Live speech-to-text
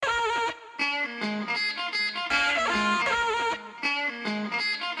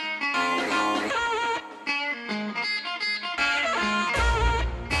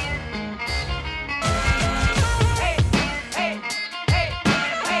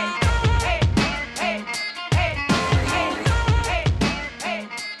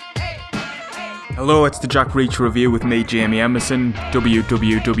Hello, it's the Jack Reacher Review with me, Jamie Emerson,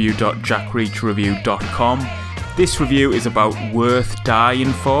 www.jackreachreview.com. This review is about Worth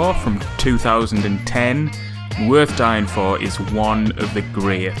Dying For from 2010. Worth Dying For is one of the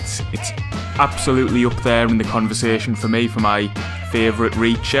greats. It's absolutely up there in the conversation for me for my favourite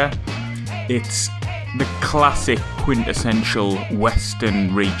Reacher. It's the classic quintessential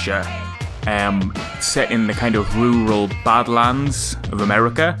Western Reacher, set in the kind of rural badlands of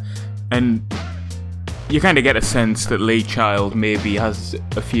America, and you kind of get a sense that Lee Child maybe has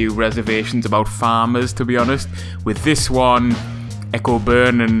a few reservations about farmers, to be honest. With this one, Echo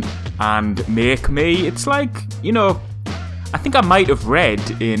Burnin' and Make Me, it's like, I think I might have read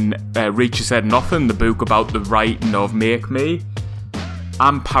in Reacher Said Nothing, the book about the writing of Make Me.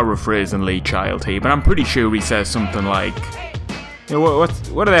 I'm paraphrasing Lee Child here, but I'm pretty sure he says something like,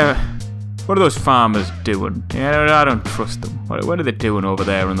 what are those farmers doing? I don't trust them. What are they doing over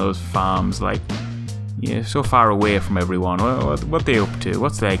there on those farms? So far away from everyone. What are they up to?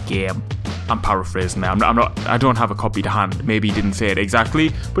 What's their game? I'm paraphrasing now. I don't have a copy to hand. Maybe he didn't say it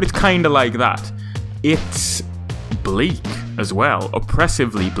exactly, but it's kind of like that. It's bleak as well,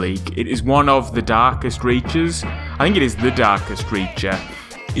 oppressively bleak. It is one of the darkest Reachers. I think it is the darkest Reacher.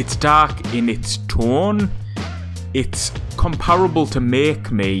 It's dark in its tone. It's comparable to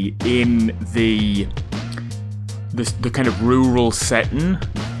Make Me in the kind of rural setting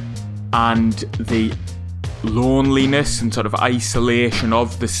and the loneliness and sort of isolation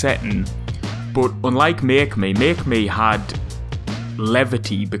of the setting. But unlike Make Me had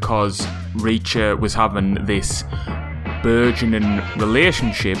levity because Reacher was having this burgeoning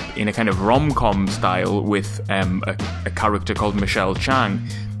relationship in a kind of rom-com style with a character called Michelle Chang.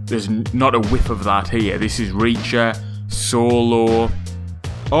 There's not a whiff of that here. This is Reacher solo.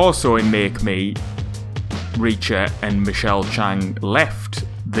 Also in Make Me, Reacher and Michelle Chang left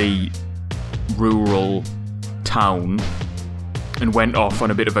the rural town and went off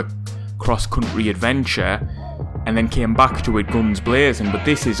on a bit of a cross-country adventure and then came back to it guns blazing, but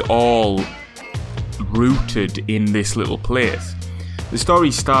this is all rooted in this little place. The story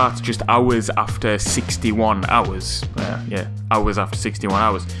starts just hours after 61 hours. Hours after 61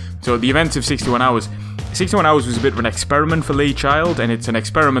 hours. So the events of 61 hours was a bit of an experiment for Lee Child, and it's an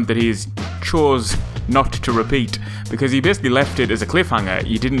experiment that he chose not to repeat, because he basically left it as a cliffhanger.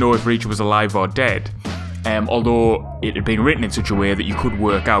 You didn't know if Reacher was alive or dead, although it had been written in such a way that you could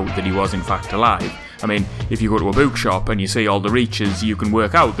work out that he was in fact alive. I mean, if you go to a bookshop and you see all the Reachers, you can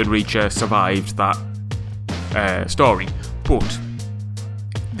work out that Reacher survived that story. But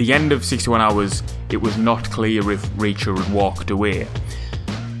the end of 61 hours, it was not clear if Reacher had walked away.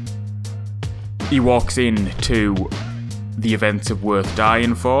 He walks into the events of Worth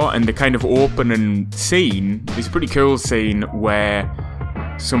Dying For, and the kind of opening scene is a pretty cool scene where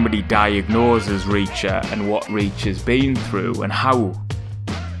somebody diagnoses Reacher and what Reacher's been through and how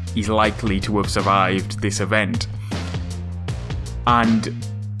he's likely to have survived this event. And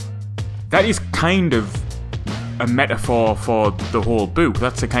that is kind of a metaphor for the whole book.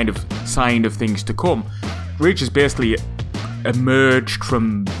 That's a kind of sign of things to come. Reacher's basically emerged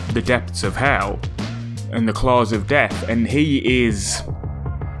from the depths of hell and the claws of death, and he is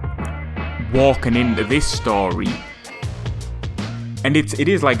walking into this story, and it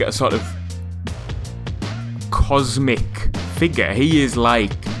is like a sort of cosmic figure. He is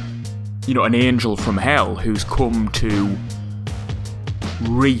like, an angel from hell who's come to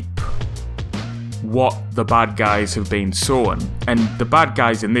reap what the bad guys have been sown, and the bad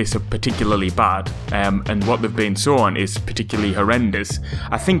guys in this are particularly bad, and what they've been sown is particularly horrendous.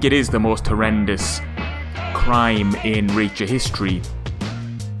 I think it is the most horrendous crime in Reacher history.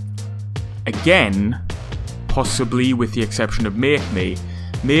 Again, possibly with the exception of Make Me.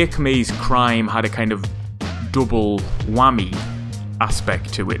 Make Me's crime had a kind of double whammy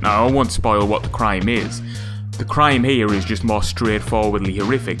aspect to it. Now, I won't spoil what the crime is. The crime here is just more straightforwardly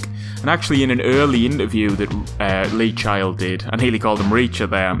horrific. And actually, in an early interview that Lee Child did, I nearly called him Reacher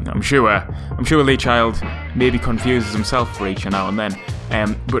there. I'm sure Lee Child maybe confuses himself for Reacher now and then.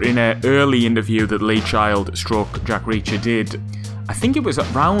 But in an early interview that Lee Child / Jack Reacher did, I think it was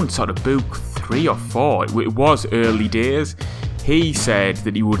around sort of book 3 or 4. It was early days. He said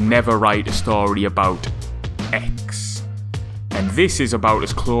that he would never write a story about X, and this is about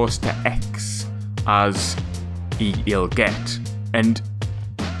as close to X as he'll get. And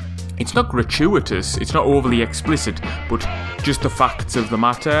it's not gratuitous, it's not overly explicit, but just the facts of the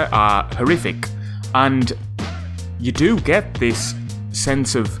matter are horrific. And you do get this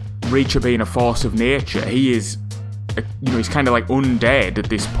sense of Reacher being a force of nature. He is, he's kind of like undead at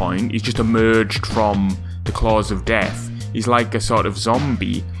this point. He's just emerged from the claws of death. He's like a sort of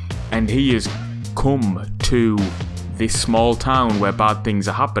zombie, and he is come to this small town where bad things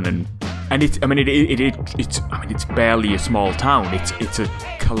are happening. And it's barely a small town. It's a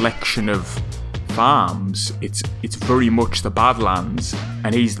collection of farms. It's very much the Badlands,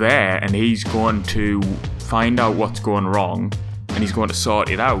 and he's there, and he's going to find out what's going wrong, and he's going to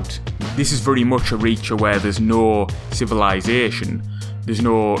sort it out. This is very much a Reacher where there's no civilization. There's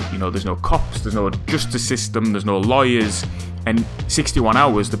no cops. There's no justice system. There's no lawyers. And 61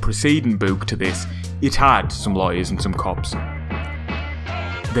 Hours, the preceding book to this, it had some lawyers and some cops.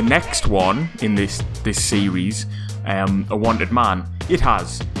 The next one in this series, A Wanted Man, it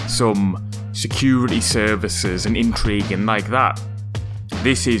has some security services and intrigue and like that.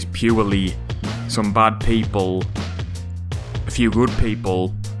 This is purely some bad people, a few good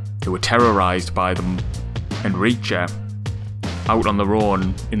people who were terrorised by them, and Reacher out on their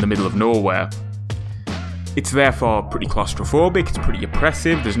own in the middle of nowhere. It's therefore pretty claustrophobic, it's pretty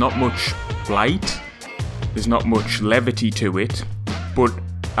oppressive, there's not much light, there's not much levity to it, but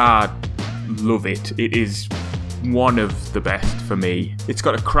I love it. It is one of the best for me. It's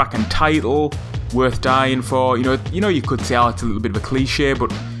got a cracking title, worth dying for. You know, you could say, it's a little bit of a cliche,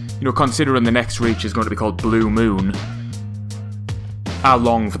 but considering the next Reach is going to be called Blue Moon, I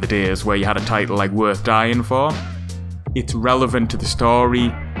long for the days where you had a title like Worth Dying For. It's relevant to the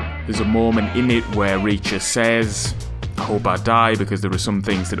story. There's a moment in it where Reacher says, I hope I die because there are some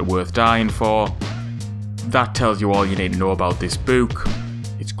things that are worth dying for. That tells you all you need to know about this book.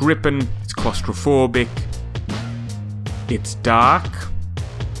 It's gripping, it's claustrophobic, it's dark.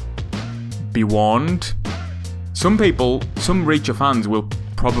 Be warned. Some Reacher fans will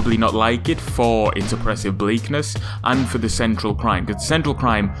probably not like it for its oppressive bleakness and for the central crime, because the central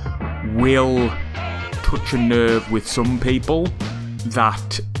crime will touch a nerve with some people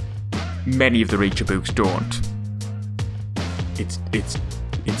that many of the Reacher books don't. It's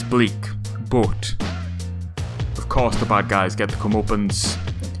bleak, but of course the bad guys get the comeuppance.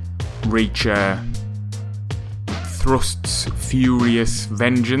 Reacher thrusts furious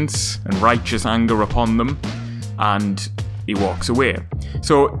vengeance and righteous anger upon them, and he walks away.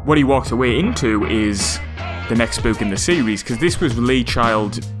 So what he walks away into is the next book in the series, because this was Lee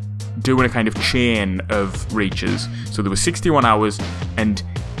Child doing a kind of chain of Reachers. So there was 61 Hours, and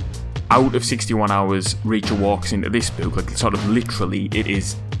out of 61 Hours, Reacher walks into this book. Like, sort of literally, it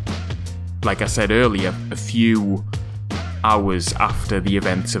is, like I said earlier, a few hours after the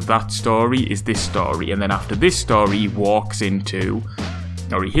events of that story is this story, and then after this story he hitchhikes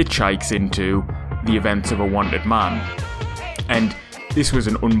into the events of A Wanted Man. And this was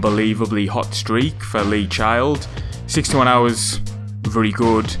an unbelievably hot streak for Lee Child. 61 Hours, very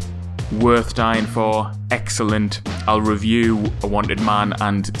good, worth dying for, excellent. I'll review A Wanted Man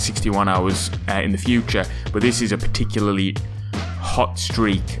and 61 Hours in the future, but this is a particularly hot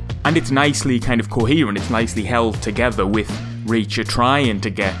streak, and it's nicely kind of coherent, it's nicely held together with Reacher trying to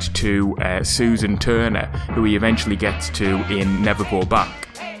get to Susan Turner, who he eventually gets to in Never Go Back.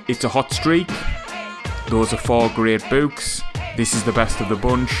 It's a hot streak. Those are 4 great books. This is the best of the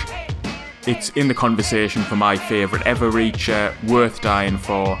bunch. It's in the conversation for my favourite ever Reacher, worth dying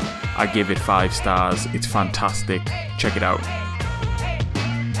for. I give it 5 stars. It's fantastic. Check it out.